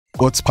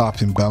What's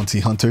poppin', bounty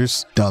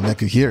hunters?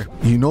 Dalmeka here.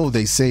 You know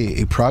they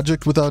say a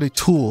project without a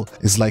tool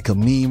is like a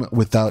meme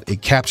without a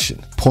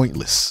caption.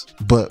 Pointless.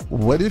 But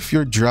what if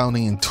you're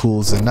drowning in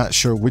tools and not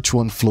sure which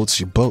one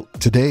floats your boat?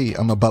 Today,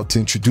 I'm about to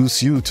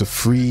introduce you to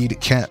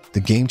Freedcamp, the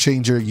game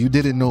changer you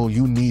didn't know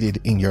you needed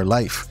in your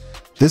life.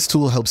 This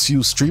tool helps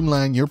you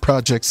streamline your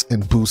projects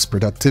and boost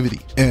productivity.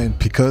 And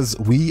because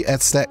we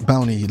at Stack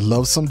Bounty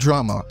love some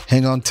drama,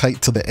 hang on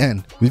tight to the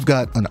end. We've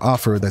got an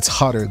offer that's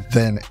hotter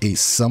than a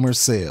summer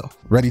sale.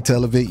 Ready to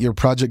elevate your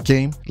project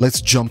game? Let's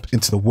jump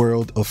into the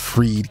world of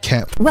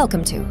Freedcamp.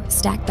 Welcome to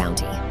Stack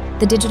Bounty,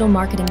 the digital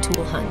marketing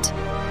tool hunt.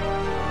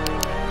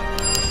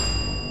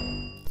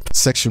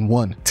 Section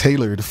 1.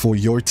 Tailored for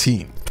your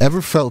team.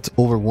 Ever felt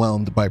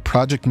overwhelmed by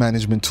project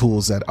management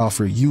tools that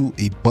offer you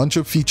a bunch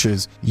of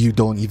features you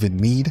don't even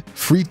need?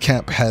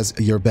 Freedcamp has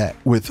your back.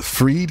 With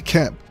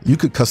Freedcamp, you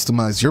could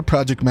customize your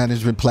project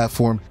management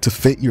platform to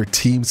fit your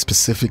team's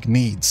specific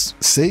needs.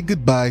 Say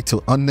goodbye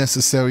to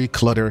unnecessary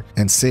clutter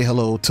and say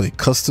hello to a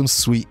custom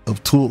suite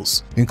of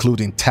tools,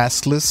 including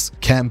task lists,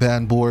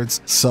 Kanban boards,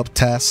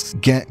 subtasks,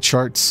 Gantt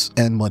charts,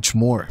 and much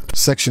more.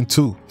 Section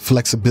 2.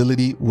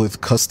 Flexibility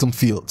with custom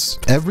fields.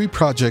 Every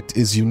project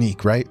is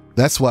unique, right?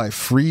 That's why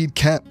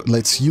Freedcamp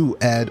lets you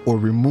add or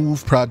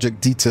remove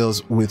project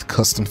details with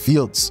custom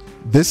fields.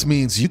 This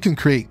means you can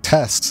create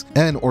tasks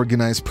and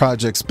organize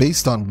projects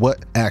based on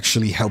what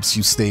actually helps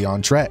you stay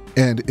on track.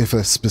 And if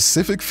a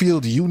specific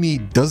field you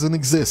need doesn't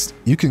exist,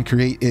 you can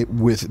create it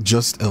with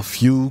just a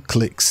few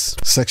clicks.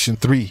 Section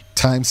 3.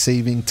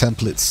 Time-saving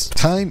templates.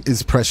 Time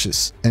is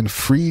precious, and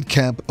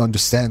Freedcamp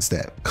understands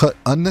that. Cut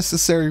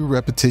unnecessary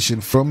repetition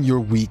from your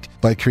week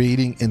by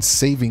creating and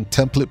saving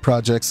template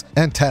projects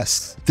and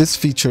tasks. This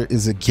feature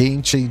is a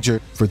game changer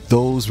for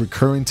those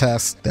recurring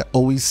tasks that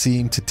always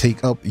seem to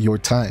take up your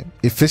time.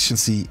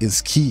 Efficiency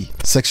is key.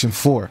 Section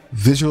 4.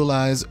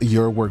 Visualize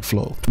your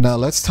workflow. Now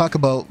let's talk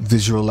about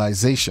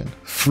visualization.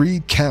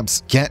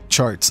 Freedcamp's Gantt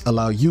charts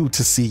allow you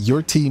to see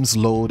your team's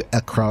load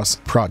across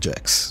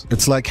projects.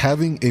 It's like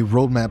having a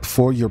roadmap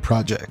for your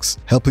projects,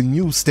 helping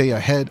you stay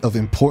ahead of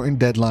important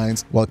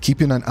deadlines while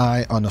keeping an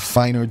eye on the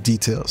finer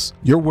details.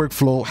 Your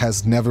workflow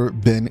has never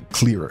been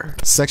clearer.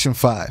 Section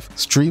 5.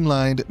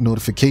 Streamlined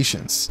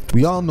notifications.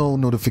 We all know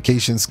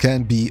notifications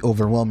can be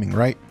overwhelming,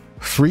 right?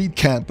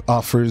 Freedcamp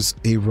offers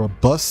a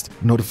robust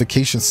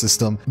notification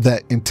system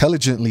that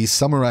intelligently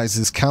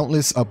summarizes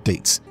countless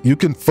updates. You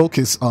can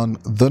focus on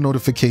the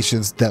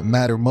notifications that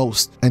matter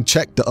most and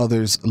check the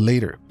others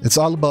later. It's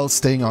all about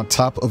staying on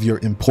top of your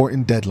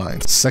important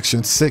deadlines.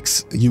 Section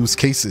 6. Use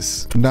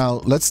cases.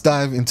 Now let's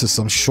dive into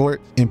some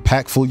short,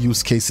 impactful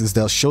use cases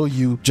that'll show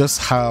you just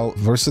how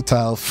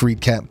versatile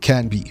Freedcamp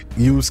can be.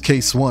 Use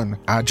case 1.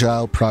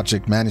 Agile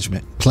project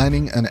management.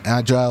 Planning an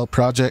agile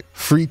project,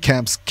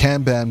 Freedcamp's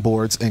Kanban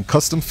boards and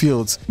custom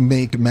fields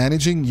make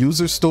managing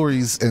user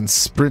stories and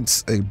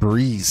sprints a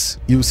breeze.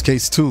 Use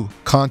case 2.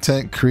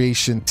 Content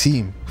creation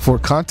team. For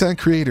content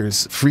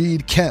creators,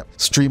 Freedcamp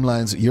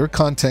streamlines your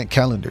content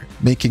calendar,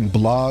 making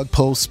blog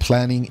post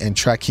planning and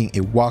tracking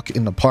a walk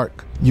in the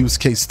park. Use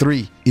case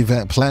 3.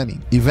 Event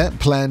planning. Event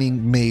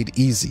planning made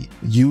easy.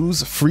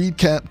 Use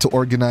Freedcamp to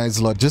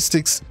organize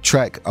logistics,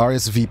 track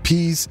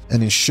RSVPs,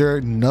 and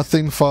ensure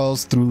nothing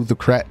falls through the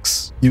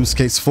cracks. Use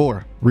case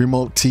 4.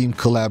 Remote team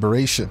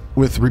collaboration.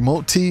 With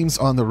remote teams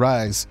on the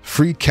rise,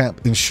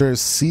 Freedcamp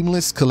ensures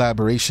seamless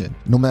collaboration,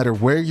 no matter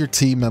where your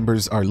team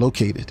members are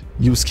located.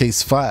 Use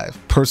case 5.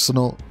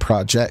 Personal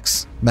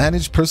projects.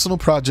 Manage personal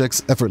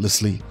projects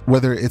effortlessly.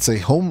 Whether it's a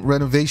home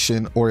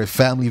renovation or a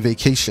family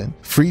vacation,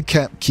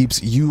 Freedcamp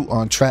keeps you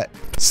on track.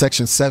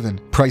 Section 7.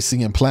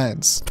 Pricing and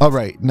plans.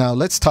 Alright, now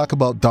let's talk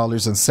about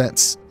dollars and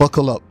cents.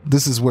 Buckle up,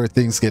 this is where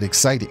things get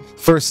exciting.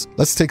 First,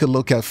 let's take a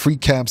look at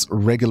Freedcamp's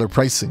regular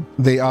pricing.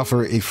 They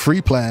offer a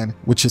free plan,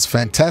 which is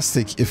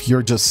fantastic if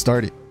you're just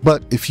started.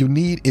 But if you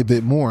need a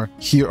bit more,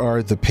 here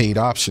are the paid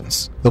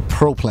options. The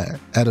Pro plan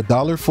at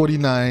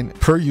 $1.49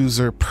 per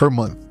user per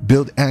month,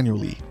 billed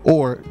annually,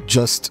 or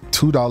just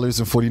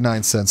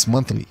 $2.49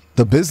 monthly.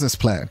 The Business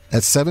plan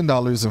at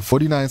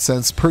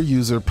 $7.49 per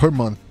user per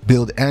month,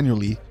 billed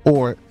annually,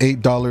 or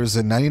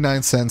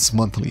 $8.99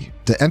 monthly.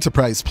 The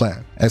Enterprise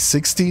plan at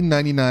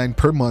 $16.99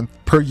 per month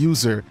per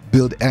user,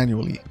 billed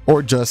annually,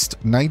 or just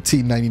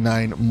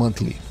 $19.99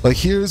 monthly. But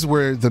here's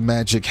where the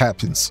magic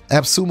happens.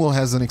 AppSumo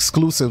has an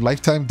exclusive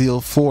lifetime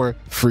deal for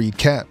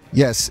Freedcamp.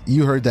 Yes,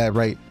 you heard that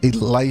right, a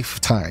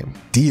lifetime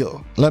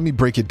deal. Let me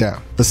break it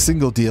down. The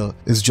single deal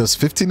is just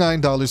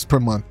 $59 per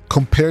month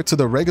compared to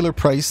the regular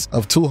price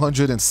of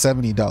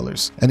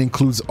 $270 and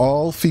includes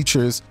all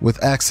features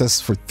with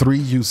access for 3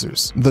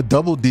 users. The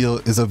double deal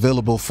is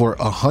available for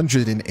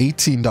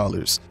 $118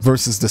 $539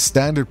 versus the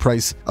standard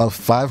price of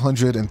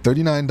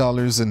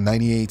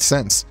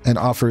 $539.98, and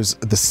offers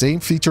the same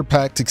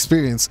feature-packed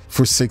experience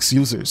for 6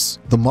 users.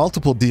 The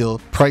multiple deal,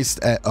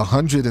 priced at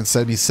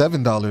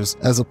 $177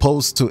 as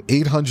opposed to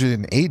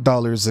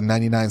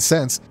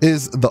 $808.99,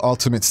 is the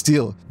ultimate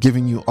steal,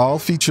 giving you all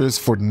features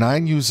for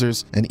 9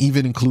 users and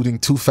even including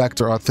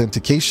 2-factor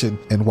authentication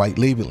and white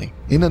labeling.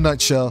 In a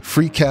nutshell,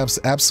 Freecamp's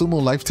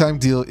AppSumo lifetime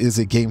deal is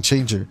a game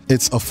changer.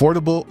 It's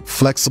affordable,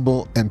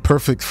 flexible, and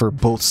perfect for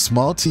both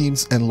small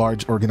teams and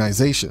large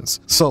organizations.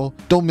 So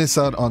don't miss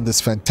out on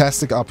this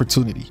fantastic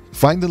opportunity.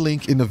 Find the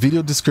link in the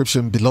video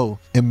description below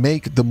and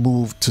make the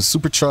move to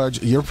supercharge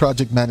your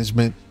project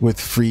management with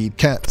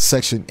Freedcamp.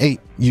 Section 8.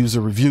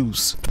 User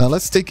reviews. Now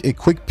let's take a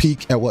quick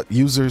peek at what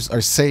users are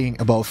saying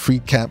about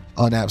Freedcamp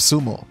on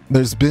AppSumo.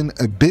 There's been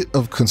a bit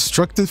of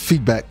constructive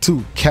feedback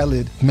too.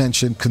 Khalid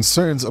mentioned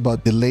concerns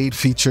about delayed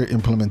feature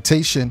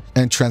implementation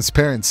and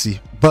transparency,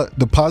 but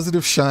the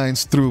positive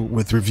shines through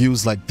with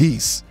reviews like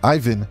these.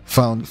 Ivan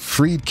found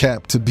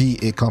Freedcamp to be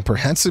a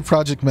comprehensive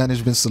project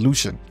management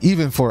solution,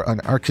 even for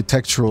an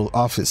architectural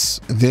office.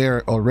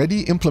 They're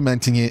already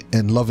implementing it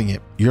and loving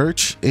it.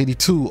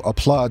 Yurch82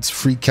 applauds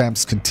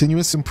Freecamp's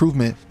continuous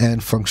improvement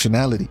and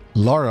functionality.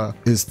 Laura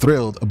is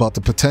thrilled about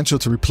the potential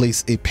to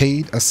replace a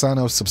paid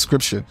Asana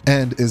subscription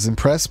and is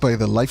impressed by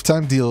the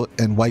lifetime deal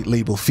and white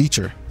label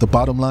feature. The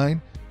bottom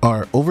line,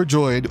 are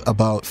overjoyed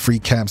about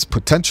Freecamp's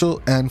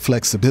potential and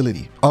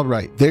flexibility.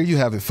 Alright, there you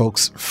have it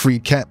folks.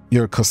 Freecamp,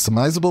 your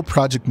customizable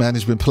project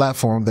management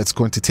platform that's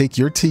going to take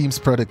your team's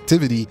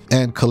productivity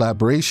and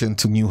collaboration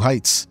to new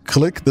heights.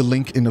 Click the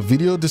link in the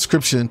video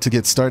description to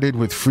get started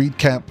with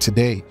Freecamp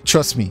today.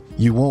 Trust me,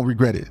 you won't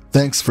regret it.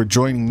 Thanks for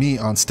joining me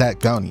on Stack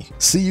Bounty.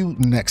 See you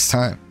next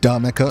time.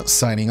 Dameka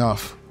signing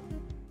off.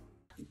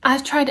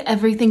 I've tried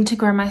everything to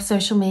grow my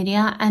social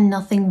media and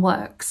nothing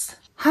works.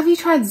 Have you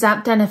tried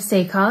Zapped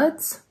NFC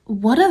cards?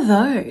 What are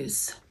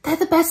those? They're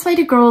the best way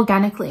to grow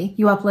organically.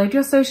 You upload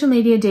your social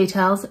media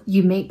details,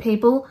 you meet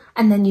people,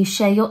 and then you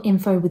share your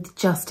info with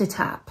just a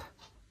tap.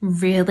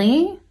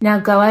 Really? Now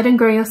go out and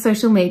grow your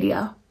social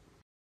media.